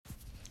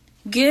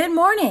Good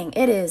morning.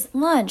 It is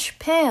Lunch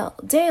Pail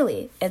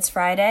Daily. It's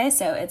Friday,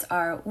 so it's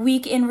our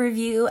week in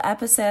review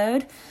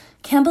episode.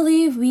 Can't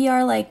believe we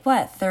are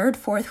third,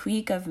 fourth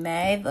week of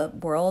May. The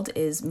world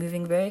is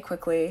moving very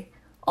quickly.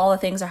 All the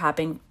things are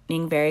happening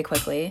very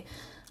quickly.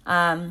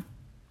 Let's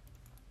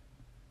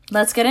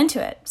get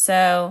into it.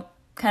 So,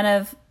 kind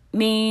of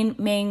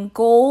main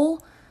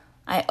goal.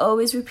 I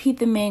always repeat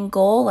the main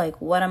goal,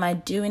 what am I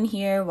doing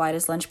here? Why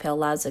does Lunch Pail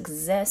Labs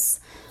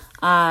exist?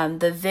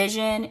 The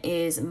vision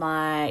is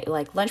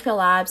Lunch Pail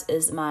Labs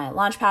is my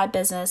Launchpad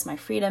business, my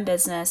freedom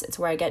business. It's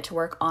where I get to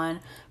work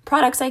on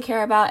products I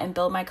care about and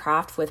build my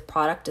craft with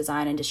product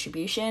design and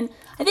distribution.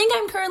 I think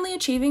I'm currently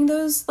achieving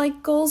those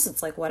goals.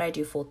 It's what I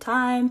do full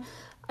time.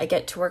 I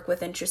get to work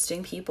with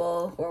interesting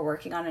people who are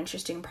working on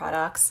interesting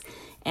products,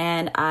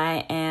 and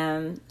I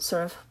am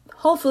sort of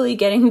hopefully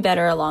getting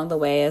better along the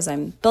way as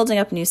I'm building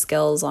up new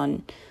skills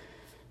on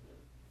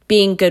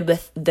being good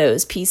with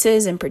those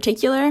pieces in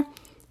particular.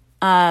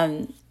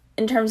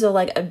 In terms of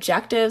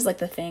objectives,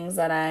 the things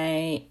that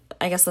I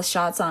guess the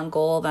shots on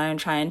goal that I'm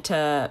trying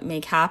to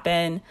make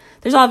happen,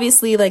 there's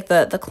obviously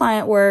the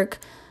client work,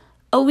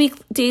 a week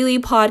daily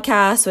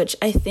podcast, which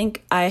I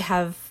think I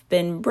have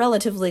been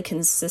relatively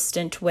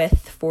consistent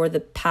with for the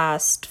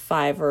past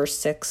 5 or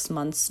 6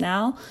 months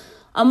now,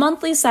 a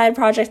monthly side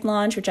project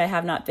launch, which I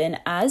have not been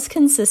as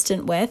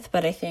consistent with,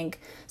 but I think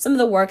some of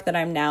the work that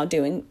I'm now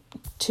doing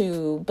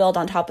to build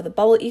on top of the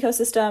Bubble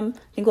ecosystem, I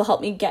think will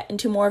help me get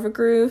into more of a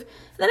groove.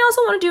 And then I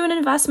also want to do an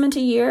investment a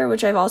year,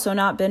 which I've also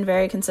not been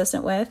very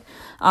consistent with.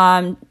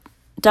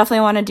 Definitely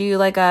want to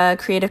do a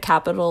creative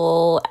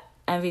capital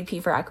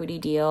MVP for equity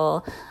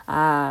deal.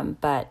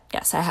 But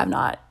yes, I have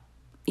not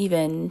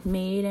even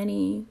made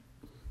any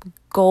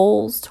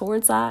goals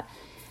towards that.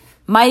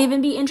 Might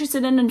even be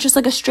interested in just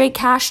a straight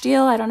cash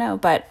deal. I don't know,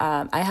 but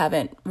I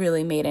haven't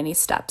really made any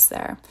steps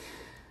there.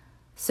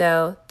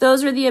 So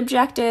those are the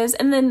objectives.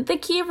 And then the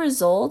key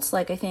results,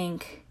 I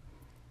think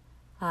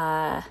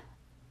I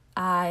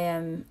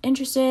am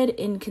interested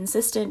in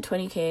consistent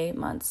 20K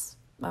months,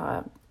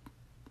 I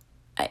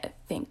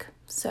think.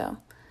 So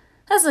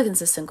that's a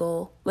consistent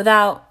goal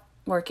without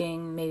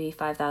working maybe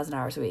 5,000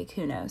 hours a week.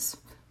 Who knows?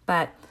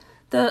 But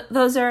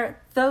those are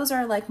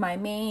my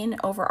main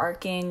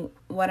overarching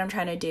what I'm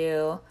trying to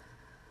do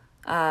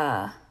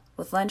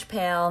with Lunch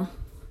Pail.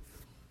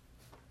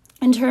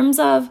 In terms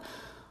of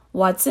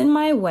what's in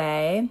my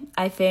way,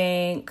 I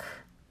think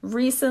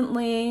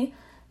recently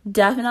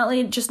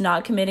definitely just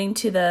not committing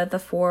to the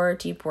 4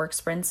 deep work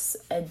sprints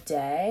a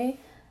day.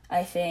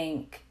 I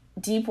think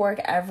deep work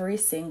every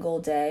single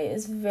day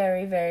is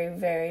very, very,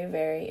 very,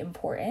 very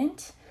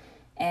important,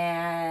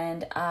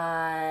 and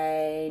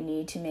I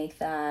need to make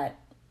that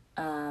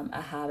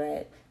a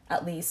habit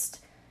at least.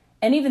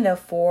 And even though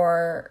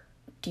 4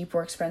 deep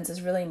work sprints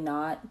is really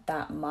not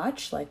that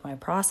much, my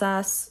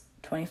process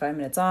 25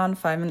 minutes on,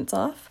 5 minutes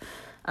off,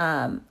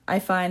 I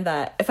find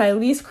that if I at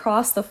least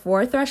cross the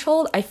 4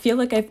 threshold, I feel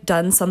like I've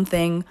done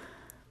something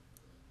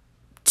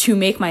to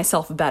make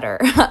myself better,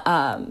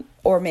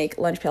 or make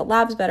Lunch Pail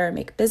Labs better,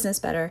 make business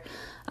better.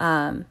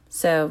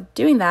 So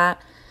doing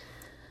that.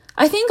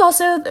 I think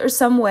also there's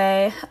some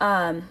way,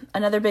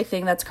 another big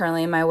thing that's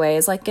currently in my way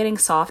is getting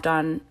soft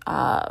on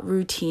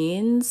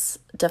routines.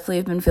 Definitely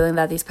have been feeling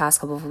that these past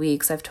couple of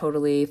weeks. I've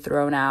totally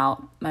thrown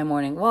out my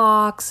morning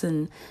walks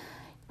and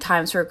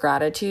times for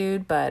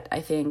gratitude, but I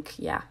think,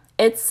 yeah,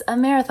 it's a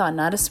marathon,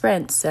 not a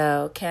sprint,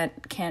 so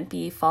can't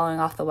be falling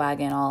off the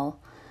wagon all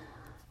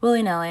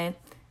willy-nilly.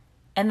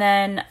 And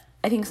then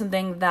I think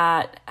something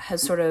that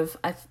has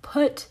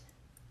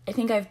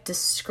I've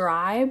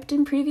described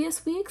in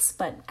previous weeks,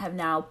 but have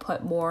now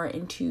put more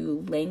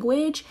into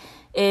language,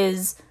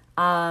 is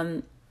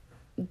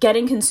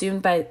getting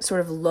consumed by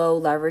sort of low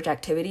leverage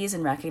activities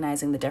and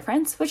recognizing the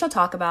difference, which I'll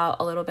talk about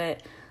a little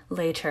bit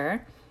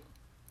later.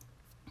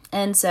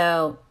 And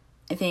so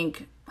I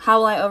think, how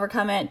will I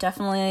overcome it?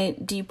 Definitely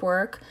deep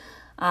work.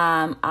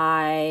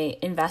 I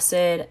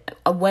invested,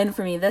 a win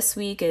for me this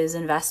week is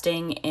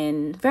investing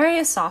in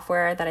various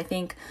software that I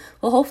think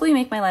will hopefully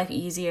make my life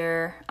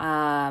easier,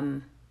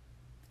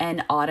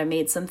 and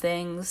automate some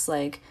things.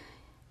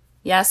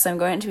 Yes, I'm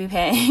going to be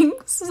paying,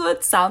 so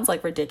it sounds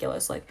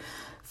ridiculous,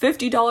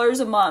 $50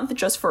 a month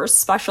just for a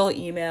special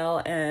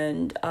email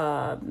and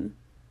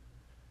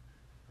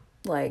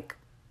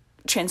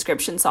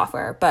transcription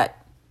software. But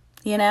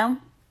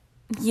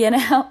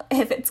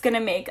if it's going to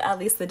make at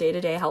least the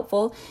day-to-day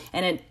helpful,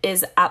 and it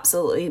is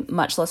absolutely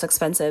much less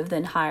expensive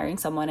than hiring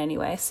someone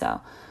anyway. So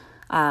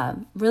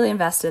really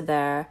invested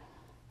there.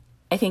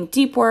 I think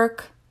deep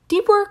work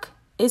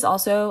is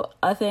also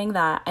a thing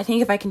that I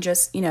think if I can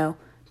just,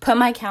 put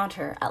my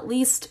counter at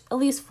least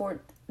for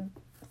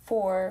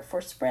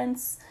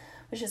sprints,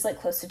 which is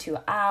close to 2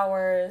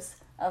 hours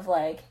of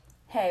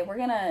hey, we're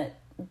gonna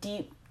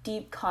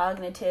deep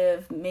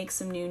cognitive, make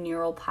some new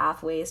neural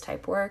pathways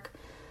type work.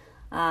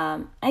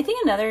 I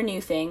think another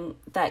new thing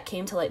that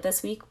came to light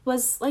this week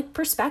was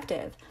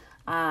perspective,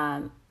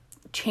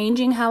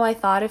 changing how I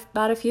thought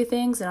about a few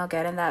things, and I'll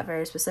get in that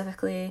very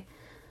specifically.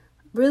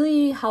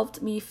 really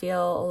helped me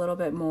feel a little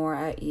bit more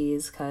at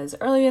ease, because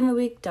earlier in the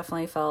week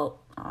definitely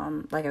felt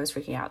like I was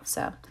freaking out.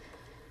 So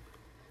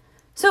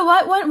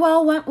what went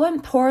well,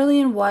 went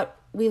poorly, and what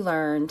we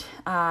learned.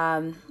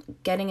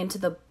 Getting into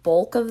the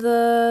bulk of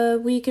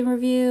the week in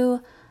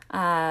review.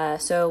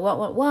 So what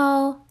went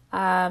well?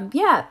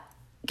 Yeah,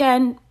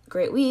 again,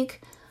 great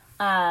week.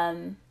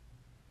 I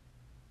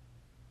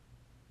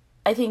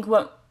think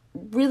what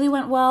really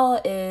went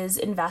well is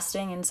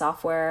investing in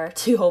software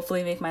to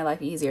hopefully make my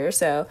life easier.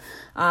 So,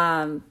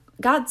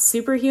 got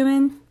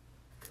Superhuman,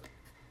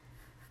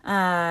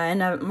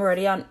 and I'm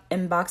already on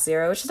inbox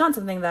 0, which is not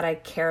something that I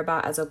care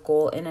about as a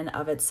goal in and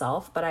of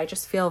itself, but I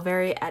just feel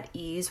very at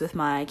ease with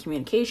my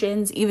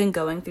communications. Even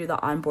going through the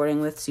onboarding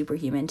with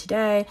Superhuman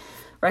today,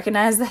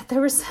 recognized that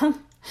there were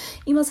some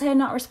emails I had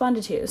not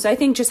responded to. So I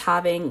think just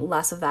having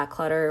less of that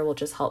clutter will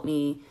just help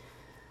me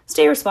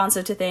stay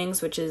responsive to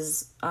things, which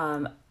is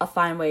a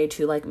fine way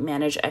to like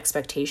manage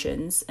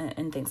expectations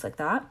and things like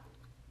that.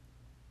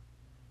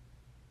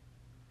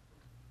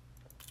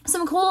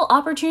 Some cool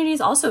opportunities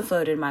also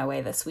floated my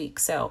way this week,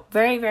 so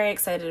very, very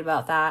excited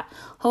about that.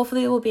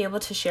 Hopefully we'll be able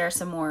to share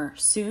some more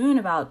soon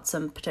about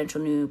some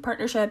potential new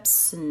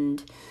partnerships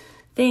and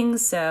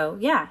things. So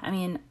yeah, I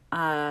mean,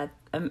 I'm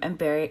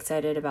very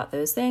excited about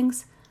those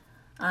things.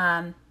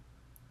 And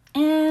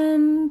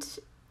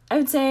I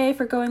would say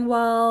for going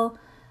well,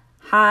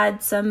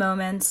 had some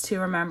moments to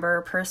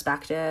remember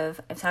perspective.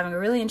 I was having a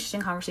really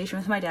interesting conversation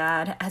with my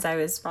dad as I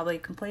was probably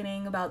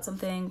complaining about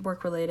something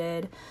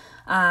work-related.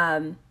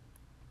 And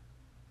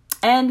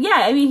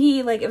yeah, I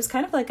mean, it was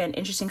kind of like an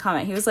interesting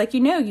comment. He was like,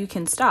 you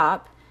can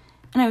stop.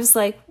 And I was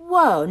like,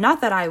 whoa, not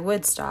that I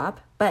would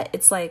stop, but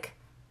it's like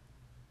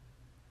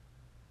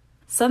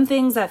some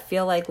things that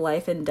feel like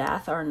life and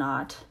death are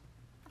not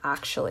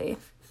actually.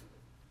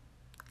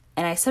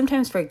 And I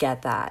sometimes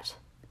forget that.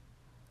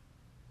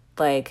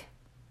 Like,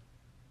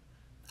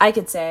 I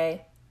could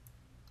say,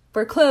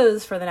 we're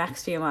closed for the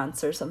next few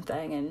months or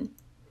something, and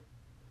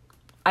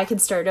I could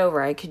start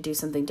over. I could do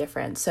something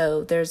different.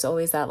 So there's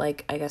always that,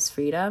 like, I guess,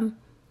 freedom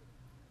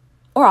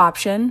or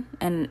option.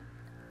 And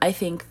I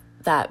think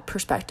that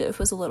perspective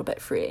was a little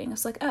bit freeing.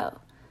 It's like, oh,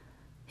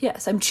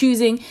 yes, I'm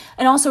choosing,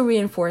 and also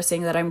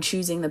reinforcing that I'm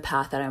choosing the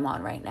path that I'm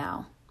on right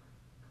now.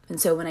 And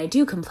so when I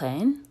do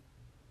complain,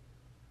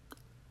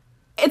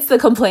 it's the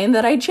complaint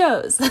that I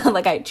chose.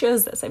 Like, I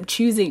chose this. I'm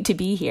choosing to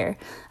be here.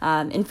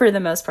 And for the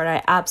most part,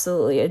 I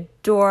absolutely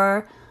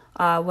adore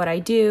what I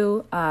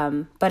do.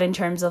 But in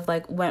terms of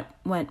like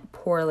went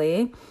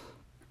poorly,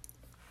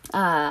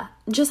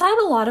 just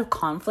had a lot of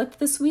conflict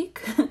this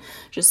week,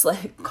 just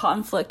like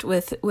conflict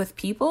with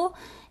people.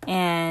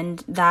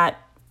 And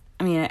that,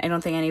 I mean, I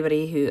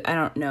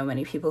don't know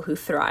many people who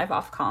thrive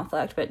off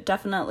conflict, but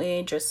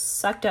definitely just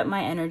sucked up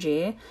my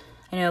energy.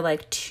 I know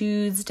like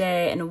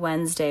Tuesday and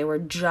Wednesday were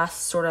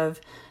just sort of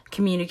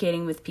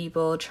communicating with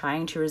people,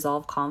 trying to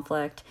resolve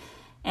conflict.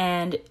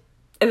 And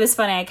it was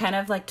funny. I kind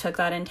of like took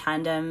that in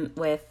tandem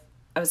with,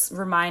 I was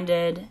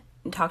reminded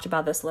and talked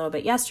about this a little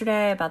bit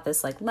yesterday about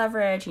this like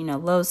leverage,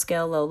 low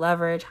skill, low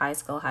leverage, high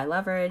skill, high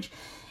leverage.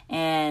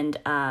 And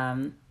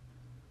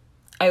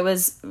I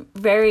was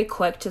very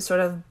quick to sort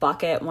of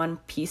bucket one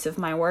piece of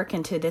my work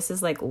into this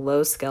is like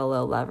low skill,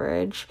 low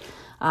leverage.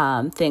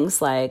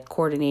 Things like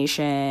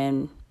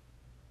coordination,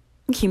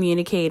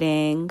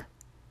 communicating,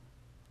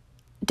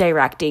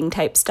 directing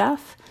type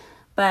stuff.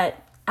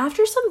 But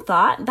after some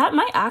thought, that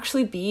might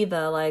actually be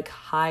the like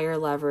higher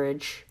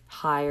leverage,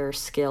 higher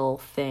skill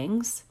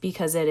things,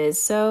 because it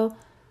is so.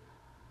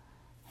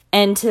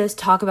 And to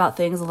talk about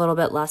things a little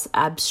bit less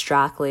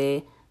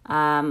abstractly,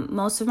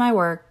 most of my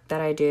work that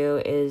I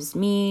do is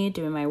me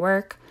doing my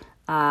work.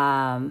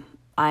 I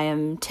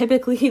am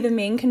typically the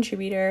main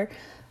contributor,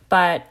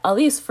 but at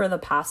least for the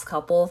past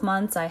couple of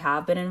months, I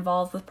have been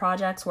involved with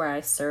projects where I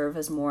serve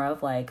as more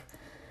of like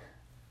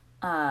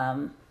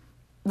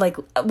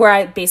where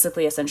I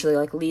basically essentially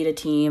like lead a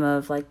team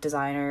of like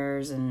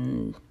designers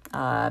and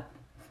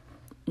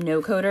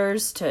no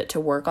coders to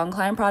work on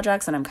client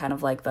projects. And I'm kind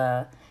of like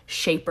the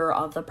shaper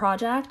of the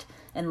project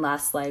and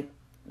less like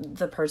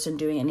the person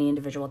doing any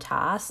individual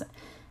tasks.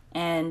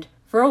 And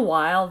for a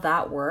while,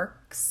 that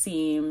work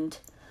seemed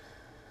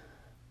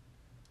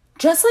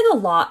just like a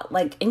lot,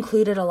 like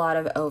included a lot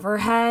of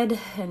overhead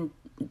and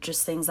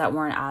just things that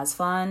weren't as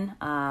fun,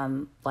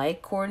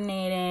 like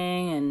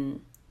coordinating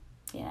and,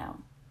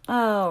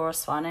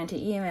 responding to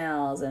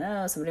emails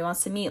and, somebody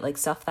wants to meet, like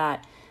stuff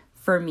that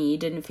for me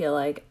didn't feel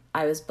like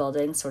I was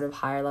building sort of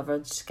higher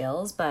leverage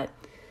skills. But,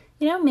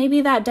 maybe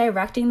that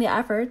directing the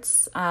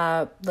efforts,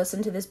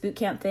 listen to this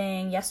bootcamp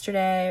thing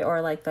yesterday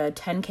or like the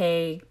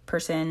 10K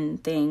person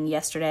thing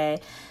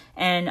yesterday.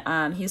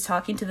 And he was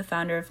talking to the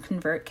founder of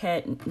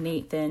ConvertKit,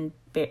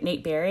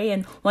 Nate Berry.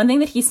 And one thing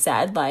that he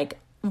said, like,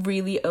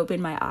 really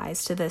opened my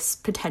eyes to this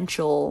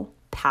potential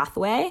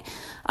pathway,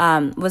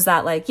 was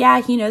that, like,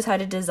 yeah, he knows how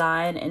to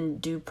design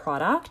and do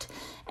product.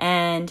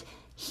 And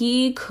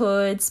he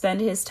could spend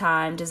his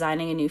time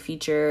designing a new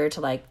feature to,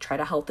 like, try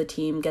to help the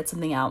team get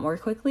something out more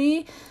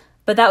quickly.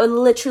 But that would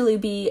literally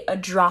be a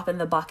drop in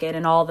the bucket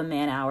in all the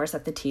man hours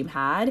that the team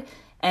had.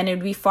 And it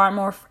would be far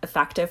more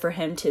effective for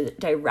him to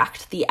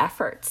direct the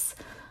efforts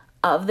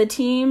of the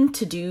team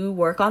to do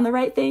work on the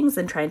right things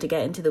than trying to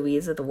get into the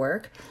weeds of the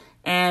work.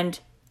 And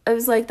I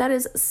was like, that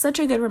is such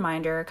a good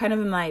reminder. Kind of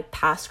in my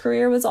past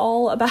career was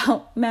all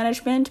about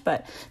management,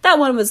 but that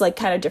one was like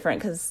kind of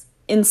different because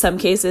in some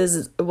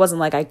cases it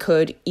wasn't like I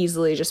could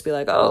easily just be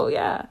like, oh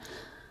yeah,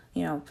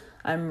 you know,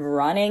 I'm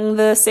running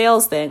the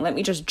sales thing, let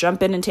me just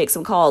jump in and take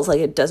some calls.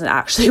 Like, it doesn't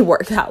actually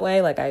work that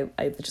way. Like I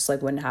just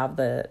like wouldn't have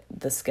the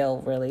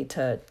skill really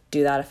to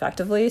do that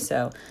effectively.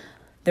 So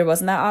there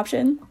wasn't that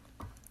option.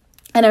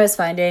 And I was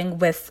finding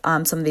with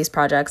some of these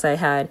projects I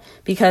had,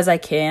 because I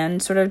can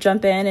sort of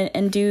jump in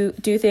and do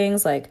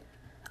things like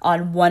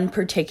on one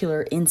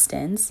particular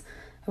instance,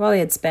 I probably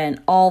had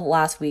spent all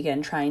last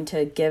weekend trying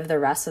to give the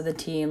rest of the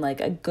team like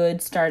a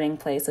good starting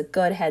place, a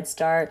good head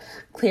start,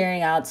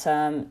 clearing out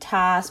some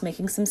tasks,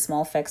 making some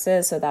small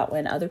fixes so that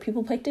when other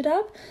people picked it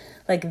up,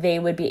 like they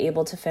would be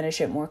able to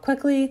finish it more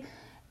quickly.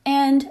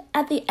 And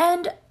at the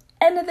end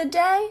of the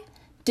day,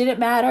 did it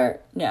matter?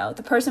 No,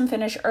 the person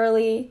finished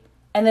early,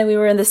 and then we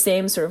were in the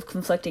same sort of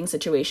conflicting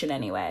situation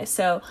anyway.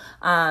 So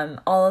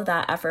all of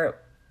that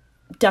effort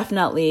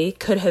definitely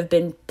could have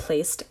been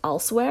placed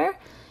elsewhere,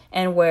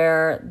 and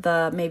where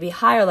the maybe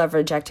higher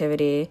leverage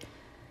activity,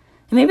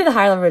 and maybe the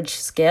higher leverage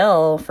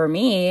skill for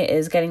me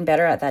is getting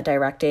better at that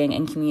directing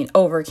and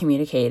over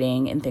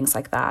communicating and things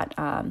like that.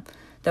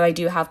 Though I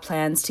do have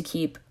plans to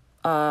keep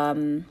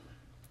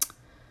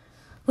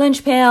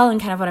Lynch Pale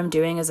and kind of what I'm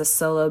doing as a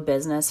solo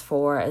business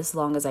for as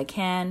long as I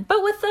can,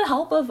 but with the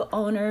help of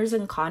owners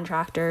and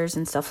contractors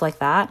and stuff like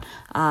that.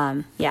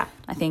 I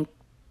think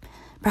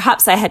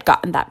perhaps I had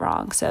gotten that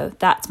wrong. So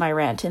that's my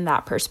rant in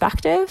that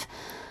perspective.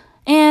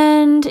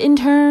 And in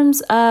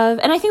terms of,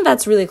 and I think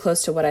that's really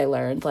close to what I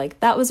learned. Like,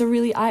 that was a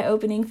really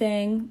eye-opening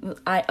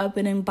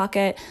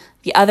bucket.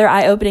 The other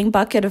eye-opening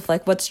bucket of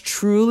like what's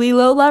truly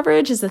low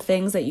leverage is the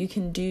things that you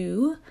can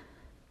do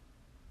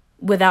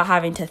without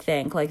having to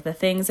think, like the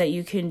things that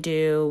you can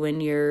do when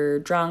you're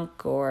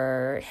drunk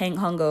or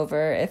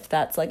hungover. If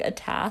that's like a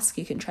task,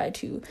 you can try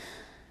to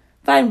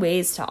find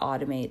ways to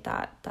automate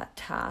that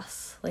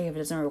task, like if it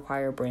doesn't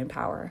require brain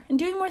power, and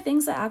doing more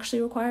things that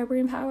actually require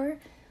brain power,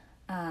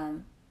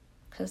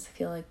 because I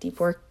feel like deep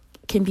work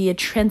can be a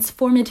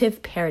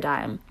transformative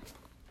paradigm.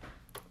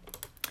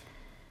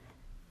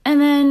 And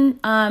then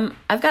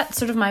I've got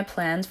sort of my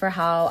plans for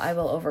how I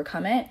will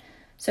overcome it.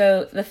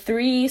 So the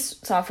 3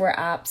 software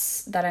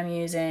apps that I'm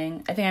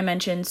using, I think I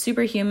mentioned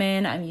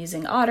Superhuman, I'm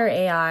using Otter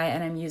AI,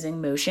 and I'm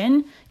using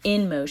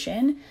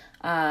InMotion,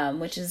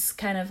 which is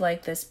kind of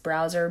like this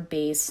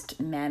browser-based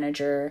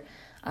manager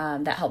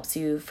that helps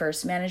you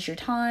first manage your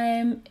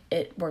time.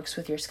 It works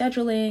with your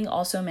scheduling,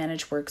 also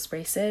manage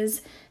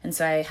workspaces. And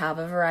so I have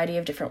a variety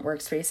of different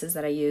workspaces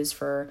that I use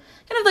for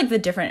kind of like the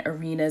different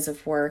arenas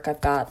of work.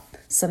 I've got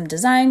some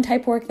design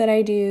type work that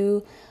I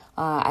do.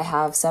 I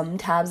have some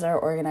tabs that are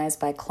organized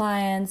by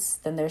clients.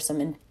 Then there's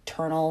some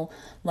internal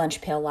Lunch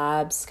Pail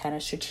Labs kind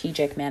of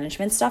strategic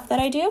management stuff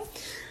that I do.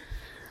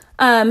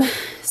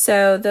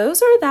 So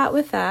those are that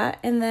with that.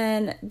 And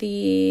then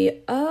the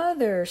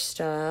other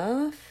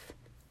stuff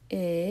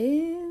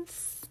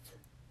is,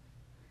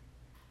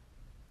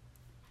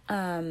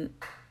 and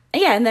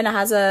then it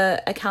has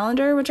a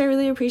calendar, which I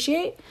really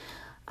appreciate,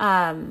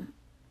 that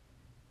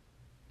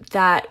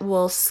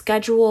will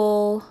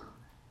schedule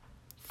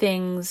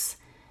things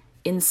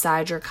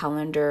inside your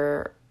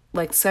calendar,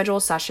 like schedule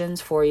sessions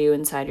for you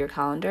inside your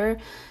calendar.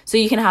 So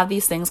you can have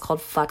these things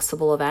called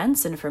flexible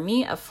events. And for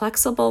me, a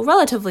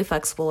relatively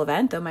flexible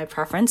event, though my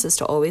preference is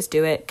to always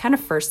do it kind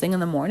of first thing in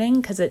the morning,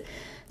 because it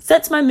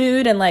sets my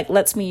mood and like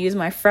lets me use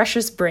my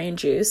freshest brain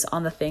juice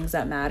on the things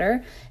that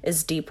matter,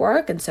 is deep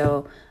work. And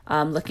so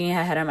looking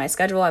ahead on my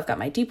schedule, I've got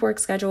my deep work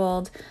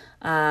scheduled.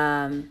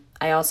 I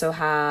also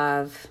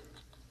have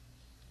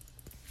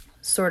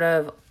sort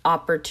of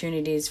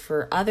opportunities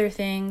for other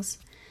things.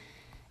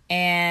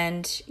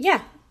 And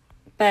yeah,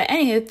 but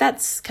anywho,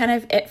 that's kind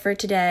of it for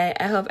today.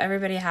 I hope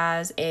everybody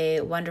has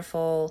a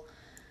wonderful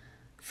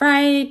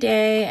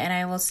Friday, and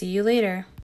I will see you later.